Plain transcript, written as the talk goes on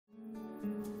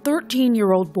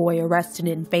13-year-old boy arrested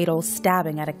in fatal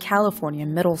stabbing at a California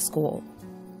middle school.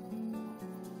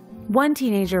 One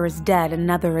teenager is dead,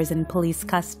 another is in police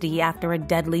custody after a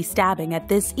deadly stabbing at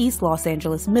this East Los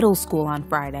Angeles middle school on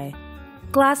Friday.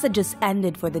 Class had just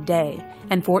ended for the day,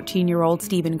 and 14-year-old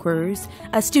Stephen Cruz,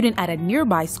 a student at a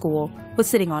nearby school, was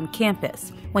sitting on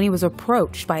campus when he was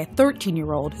approached by a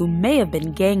 13-year-old who may have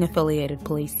been gang-affiliated,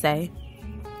 police say.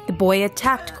 The boy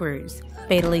attacked Cruz,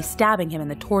 fatally stabbing him in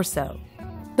the torso.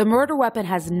 The murder weapon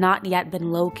has not yet been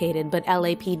located, but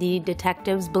LAPD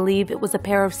detectives believe it was a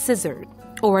pair of scissors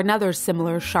or another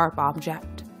similar sharp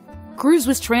object. Cruz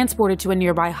was transported to a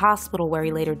nearby hospital where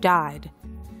he later died.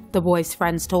 The boy's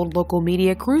friends told local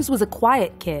media Cruz was a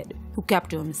quiet kid who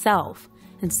kept to himself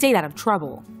and stayed out of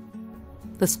trouble.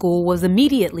 The school was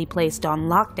immediately placed on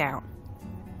lockdown.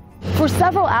 For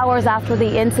several hours after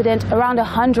the incident, around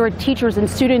 100 teachers and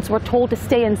students were told to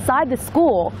stay inside the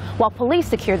school while police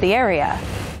secured the area.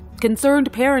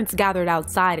 Concerned parents gathered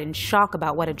outside in shock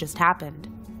about what had just happened.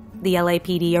 The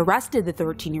LAPD arrested the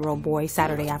 13-year-old boy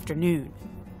Saturday afternoon.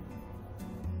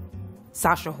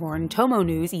 Sasha Horn,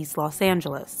 TomoNews, East Los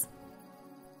Angeles.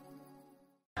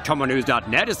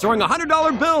 TomoNews.net is throwing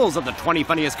 $100 bills of the 20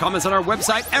 funniest comments on our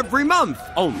website every month,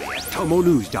 only at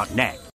TomoNews.net.